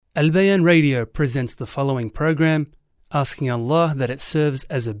Al Bayan Radio presents the following program, asking Allah that it serves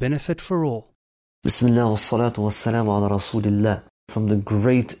as a benefit for all. Bismillah wa salatu wa salamu ala Rasulillah. From the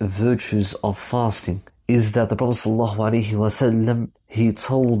great virtues of fasting is that the Prophet ﷺ, he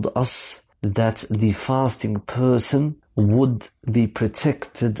told us that the fasting person would be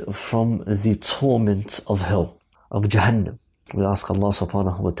protected from the torment of hell, of Jahannam. We ask Allah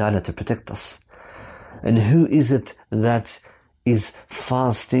subhanahu wa ta'ala to protect us. And who is it that is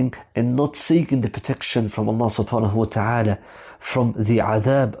fasting and not seeking the protection from Allah subhanahu wa ta'ala from the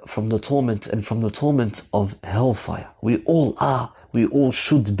adhab, from the torment, and from the torment of hellfire? We all are, we all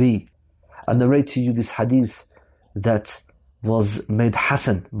should be. I narrate to you this hadith that was made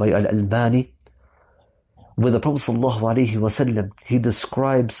Hasan by Al-Albani, where the Prophet ﷺ, he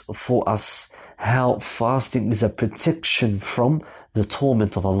describes for us how fasting is a protection from the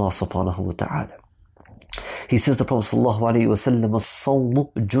torment of Allah subhanahu wa ta'ala. He says, the Prophet ﷺ,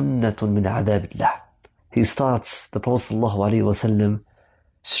 الصَّوْمُ جُنَّةٌ مِّنْ عَذَابِ اللَّهِ. He starts, the Prophet ﷺ,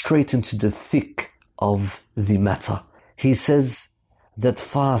 straight into the thick of the matter. He says that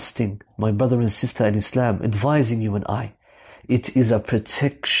fasting, my brother and sister in Islam, advising you and I, it is a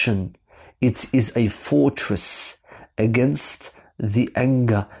protection, it is a fortress against the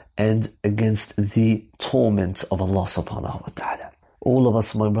anger and against the torment of Allah subhanahu wa ta'ala. All of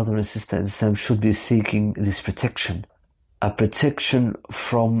us, my brother and sister in Islam, should be seeking this protection. A protection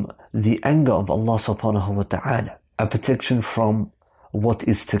from the anger of Allah subhanahu wa ta'ala. A protection from what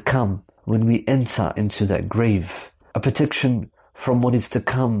is to come when we enter into that grave. A protection from what is to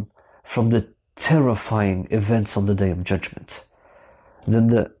come from the terrifying events on the Day of Judgment. Then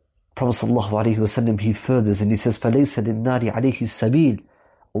the Prophet ﷺ, he furthers and he says, فَلَيْسَ لِلنَّارِ عَلَيْهِ السَّبِيلِ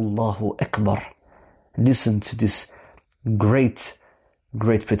Allahu Akbar. Listen to this great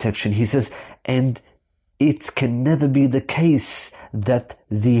protection. He says, and it can never be the case that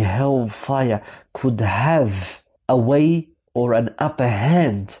the hellfire could have a way or an upper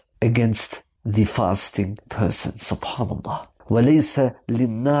hand against the fasting person. Subhanallah. وَلَيْسَ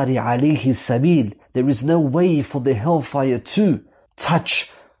لِلنَّارِ عَلَيْهِ السَّبِيلِ. There is no way for the hellfire to touch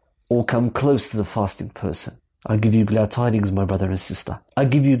or come close to the fasting person. I give you glad tidings, my brother and sister. I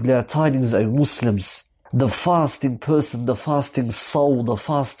give you glad tidings, O Muslims. The fasting person, the fasting soul, the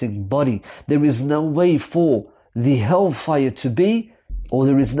fasting body, there is no way for the hellfire to be, or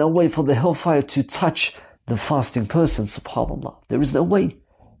there is no way for the hellfire to touch the fasting person, subhanAllah. There is no way.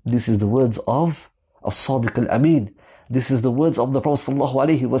 This is the words of As-Sadiq Al-Amin. This is the words of the Prophet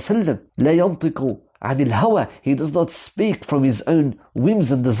ﷺ. لا ينطق عن الهوى. He does not speak from his own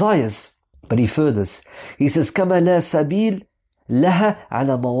whims and desires. But he furthers. He says, كما لا سبيل لها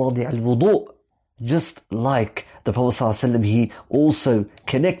على مواضع الوضوء. Just like the Prophet ﷺ, he also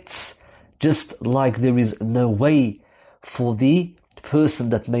connects, just like there is no way for the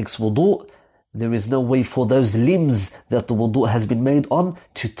person that makes wudu, there is no way for those limbs that the wudu has been made on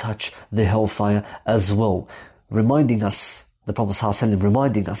to touch the hellfire as well. Reminding us, the Prophet ﷺ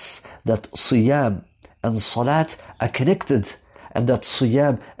reminding us that siyam and salat are connected, and that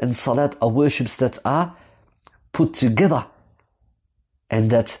siyam and salat are worships that are put together,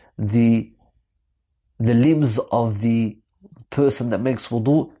 and that the limbs of the person that makes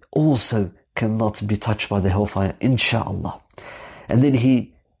wudu also cannot be touched by the hellfire, inshaAllah. And then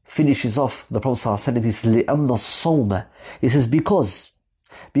he finishes off, the Prophet ﷺ, he says, لِأَنَّ الصَّوْمَ. He says, because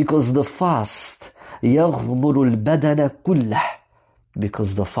the fast, يَغْمُرُ الْبَدَنَ كُلَّهِ.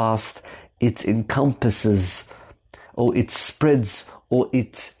 Because the fast, it encompasses, or it spreads, or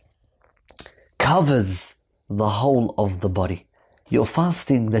it covers the whole of the body. Your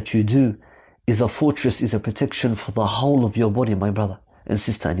fasting that you do is a fortress, is a protection for the whole of your body, my brother and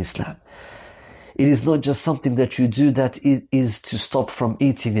sister in Islam. It is not just something that you do that is to stop from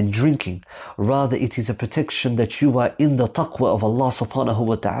eating and drinking. Rather, it is a protection that you are in the taqwa of Allah subhanahu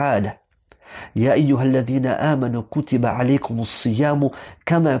wa ta'ala. يا أيها الذين آمنوا كتب عليكم الصيام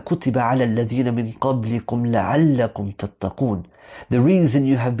كما كتب على الذين من قبلكم لعلكم تتقون. The reason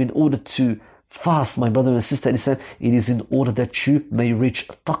you have been ordered to fast, my brother and sister in Islam, it is in order that you may reach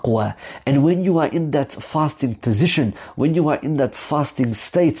taqwa. And when you are in that fasting position, when you are in that fasting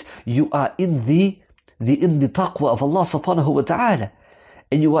state, you are in the taqwa of Allah subhanahu wa ta'ala.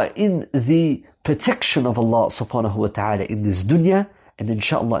 And you are in the protection of Allah subhanahu wa ta'ala in this dunya, and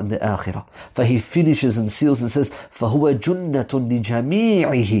inshallah in the akhirah. For he finishes and seals and says, فَهُوَ جُنَّةٌ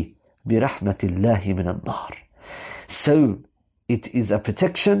لِجَمِيعِهِ بِرَحْمَةِ اللَّهِ مِنَ النَّارِ. So it is a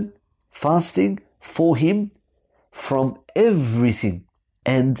protection, fasting, for him from everything,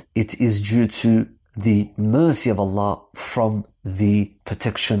 and it is due to the mercy of Allah from the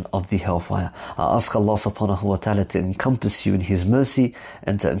protection of the hellfire. I ask Allah subhanahu wa ta'ala to encompass you in His mercy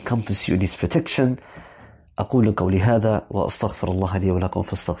and to encompass you in His protection. أقول قولي هذا وأستغفر الله لي ولكم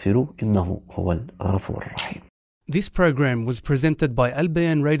فاستغفروه إنه هو الغفور الرحيم. This program was presented by Al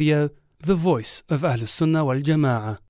Bayan Radio, the voice of Ahlus Sunnah wal Jama'ah.